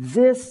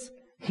 This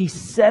He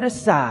set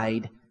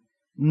aside,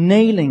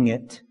 nailing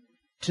it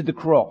to the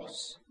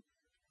cross.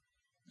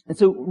 And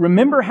so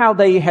remember how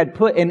they had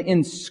put an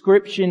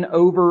inscription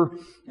over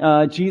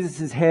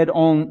Jesus' head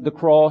on the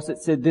cross that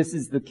said, "This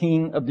is the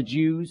King of the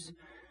Jews"?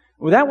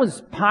 Well, that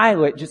was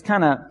Pilate just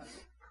kind of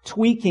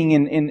tweaking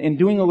and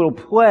doing a little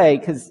play,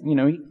 because, you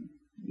know,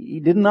 he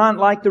did not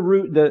like the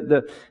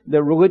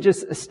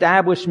religious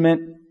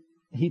establishment.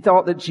 He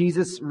thought that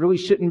Jesus really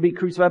shouldn't be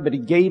crucified, but He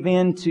gave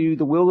in to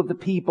the will of the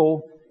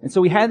people. And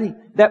so He had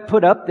that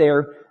put up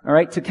there, all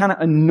right, to kind of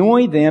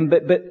annoy them.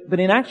 But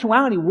in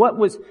actuality, what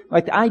was,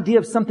 like, the idea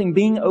of something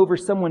being over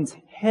someone's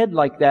head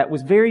like that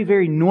was very,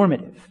 very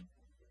normative.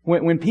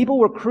 When people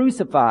were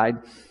crucified,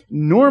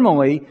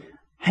 normally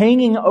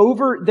hanging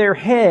over their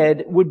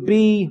head would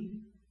be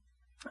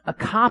a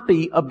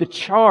copy of the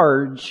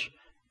charge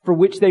for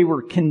which they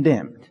were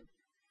condemned.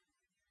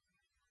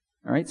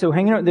 All right, so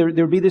hanging out, there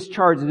would be this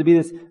charge, there'd be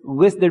this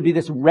list, there'd be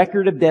this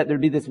record of debt,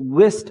 there'd be this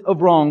list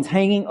of wrongs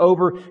hanging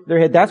over their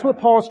head. That's what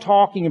Paul's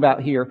talking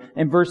about here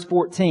in verse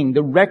 14.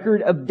 The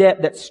record of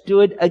debt that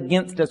stood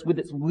against us with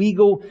its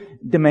legal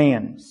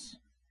demands.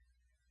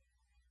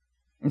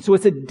 And so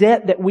it's a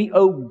debt that we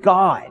owe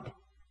God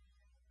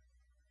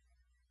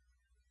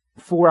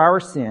for our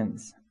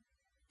sins.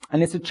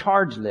 And it's a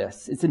charge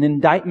list. It's an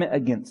indictment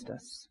against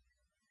us.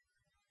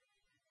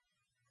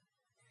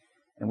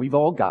 And we've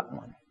all got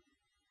one.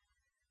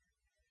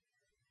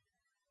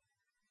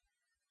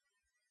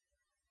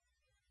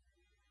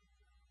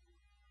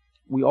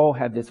 We all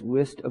have this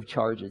list of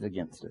charges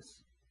against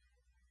us.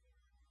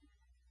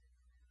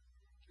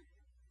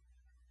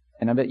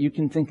 And I bet you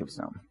can think of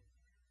some.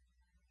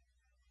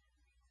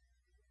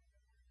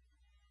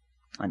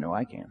 I know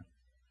I can.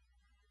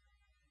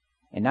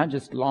 And not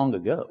just long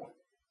ago.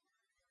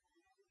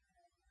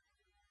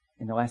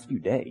 In the last few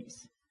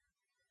days.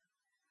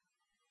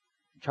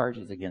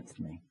 Charges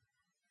against me.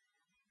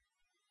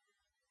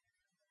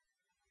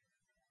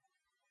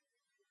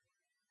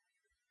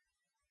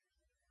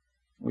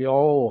 We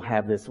all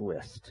have this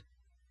list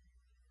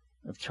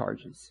of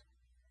charges.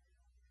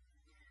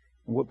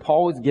 And what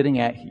Paul is getting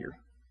at here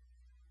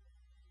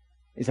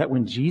is that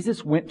when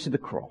Jesus went to the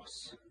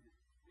cross,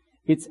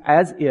 it's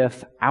as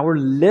if our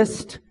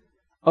list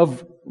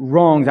of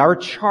wrongs, our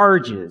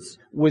charges,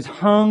 was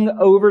hung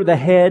over the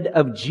head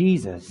of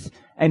Jesus.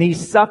 And He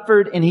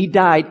suffered and He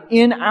died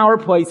in our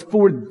place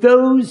for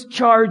those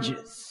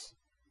charges.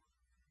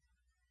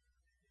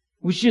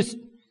 Which just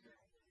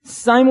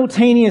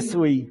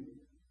simultaneously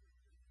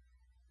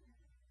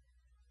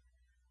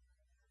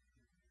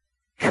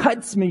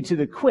cuts me to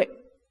the quick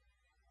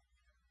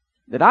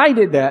that I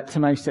did that to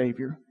my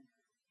Savior.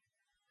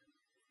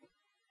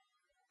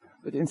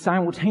 But then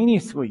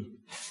simultaneously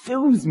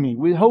fills me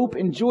with hope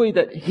and joy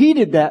that He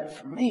did that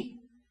for me.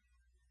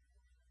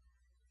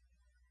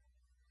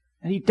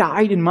 That He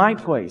died in my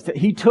place, that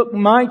He took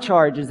my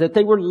charges, that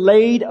they were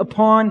laid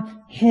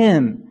upon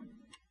Him.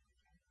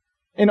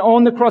 And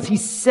on the cross, He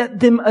set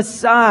them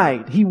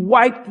aside. He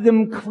wiped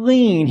them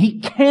clean.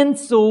 He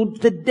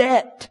canceled the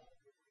debt.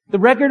 The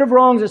record of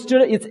wrongs that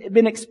stood, it's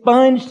been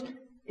expunged.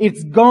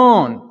 It's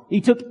gone.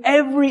 He took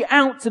every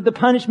ounce of the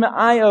punishment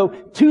I owe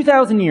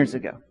 2,000 years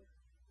ago.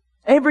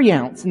 Every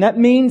ounce. And that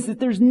means that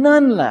there's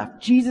none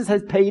left. Jesus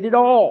has paid it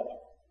all.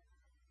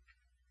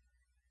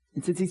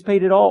 And since He's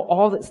paid it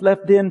all that's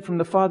left then from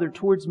the Father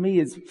towards me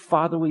is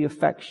fatherly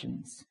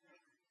affections.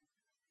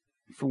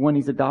 For one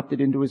He's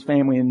adopted into His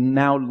family and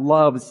now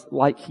loves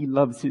like He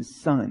loves His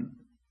Son.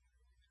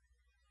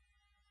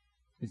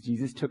 Because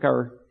Jesus took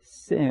our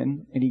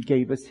sin and He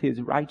gave us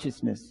His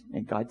righteousness.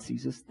 And God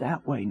sees us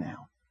that way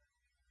now.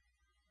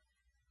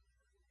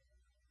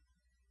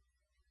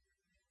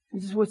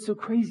 This is what's so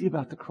crazy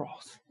about the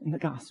cross and the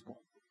gospel.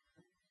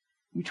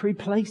 We trade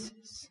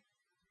places.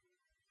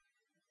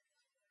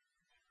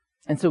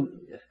 And so,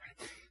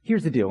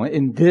 here's the deal.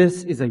 And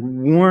this is a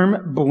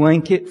warm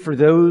blanket for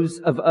those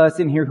of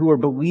us in here who are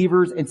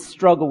believers and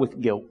struggle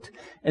with guilt,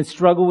 and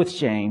struggle with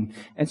shame,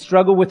 and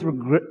struggle with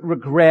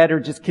regret,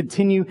 or just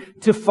continue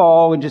to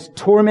fall and just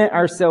torment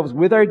ourselves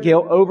with our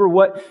guilt over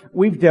what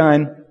we've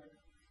done.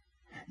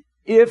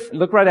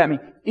 Look right at me,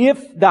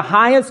 if the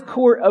highest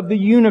court of the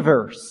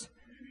universe,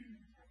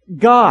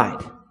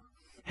 God,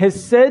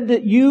 has said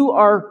that you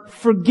are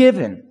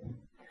forgiven,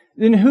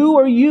 then who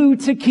are you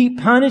to keep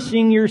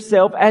punishing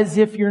yourself as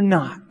if you're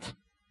not?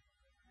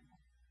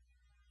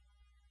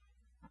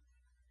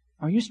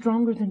 Are you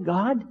stronger than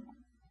God?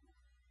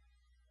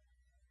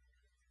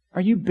 Are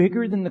you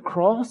bigger than the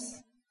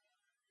cross?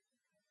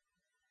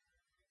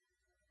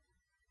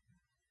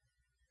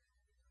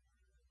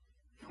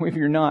 Well, if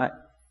you're not,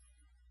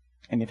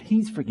 and if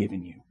He's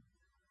forgiven you,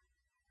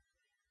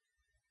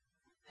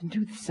 then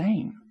do the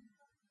same.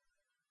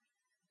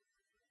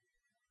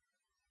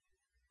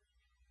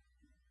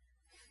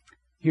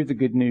 Here's the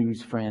good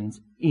news, friends.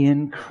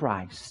 In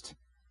Christ,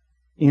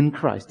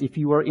 if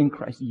you are in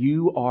Christ,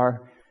 you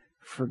are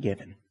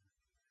forgiven.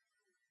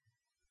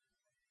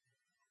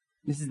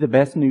 This is the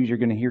best news you're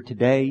going to hear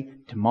today,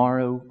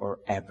 tomorrow, or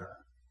ever.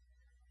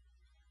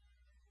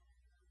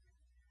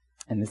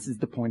 And this is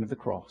the point of the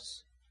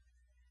cross.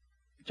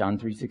 John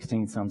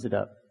 3:16 sums it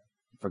up.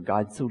 For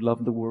God so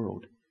loved the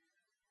world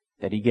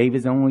that He gave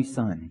His only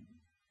Son,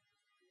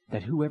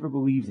 that whoever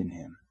believes in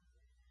Him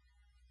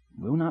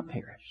will not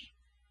perish,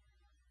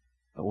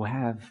 but will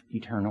have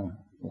eternal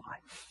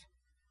life.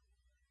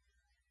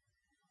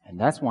 And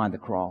that's why the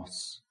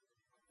cross,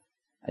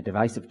 a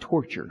device of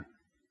torture,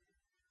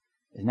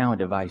 is now a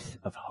device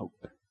of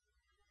hope.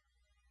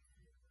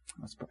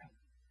 Let's pray.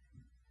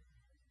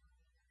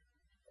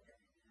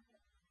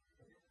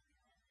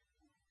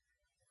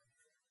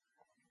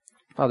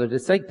 Father, to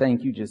say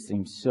thank you just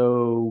seems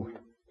so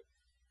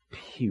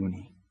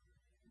puny.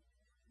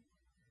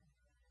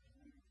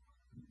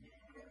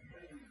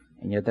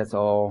 And yet that's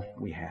all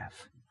we have.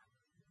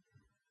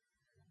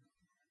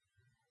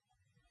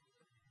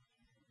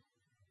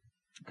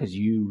 Because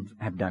you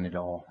have done it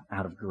all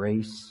out of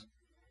grace.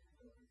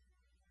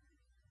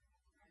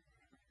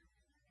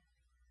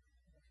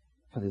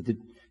 Father,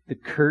 the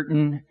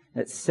curtain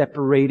that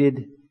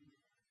separated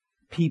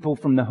people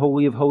from the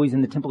Holy of Holies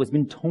in the temple has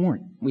been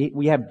torn.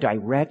 We have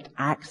direct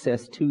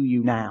access to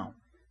you now.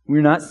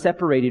 We're not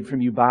separated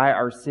from you by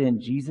our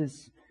sin.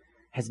 Jesus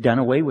has done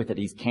away with it.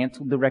 He's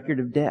canceled the record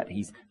of debt.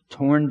 He's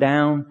torn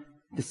down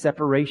the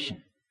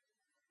separation.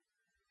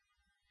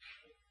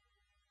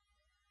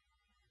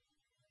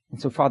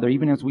 And so, Father,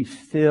 even as we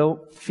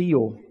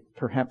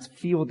perhaps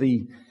feel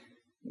the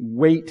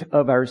weight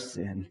of our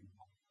sin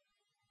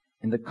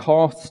and the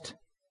cost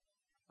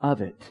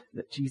of it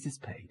that Jesus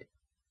paid,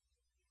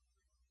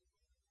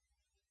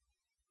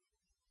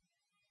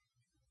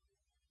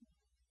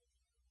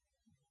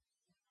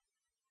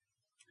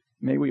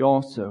 may we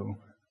also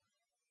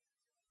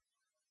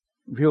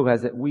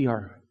realize that we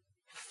are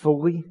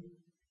fully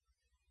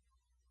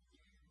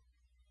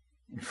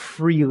and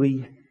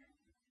freely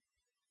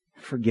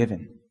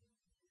forgiven.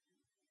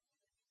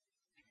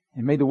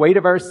 And may the weight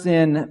of our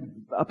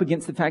sin, up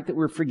against the fact that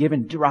we're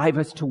forgiven, drive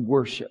us to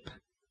worship.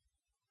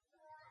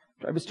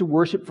 Drive us to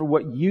worship for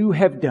what you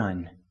have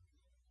done.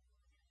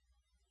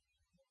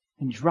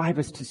 And drive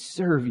us to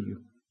serve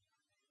you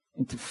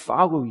and to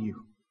follow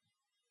you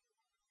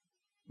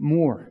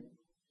more.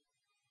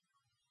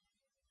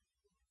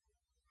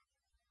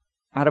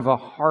 out of a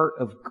heart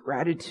of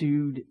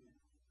gratitude,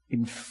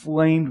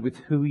 inflamed with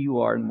who you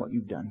are and what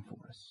you've done for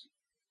us.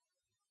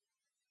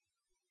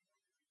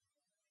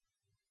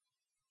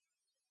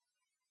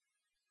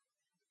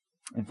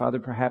 And Father,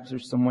 perhaps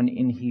there's someone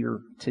in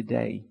here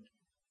today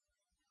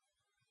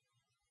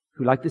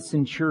who, like the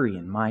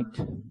centurion, might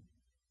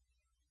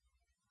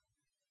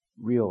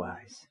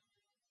realize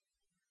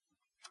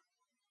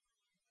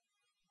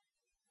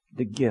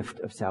the gift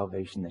of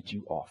salvation that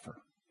you offer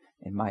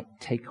and might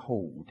take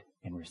hold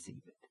and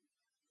receive it.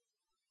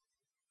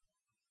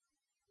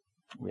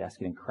 We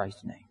ask it in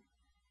Christ's name.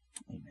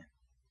 Amen.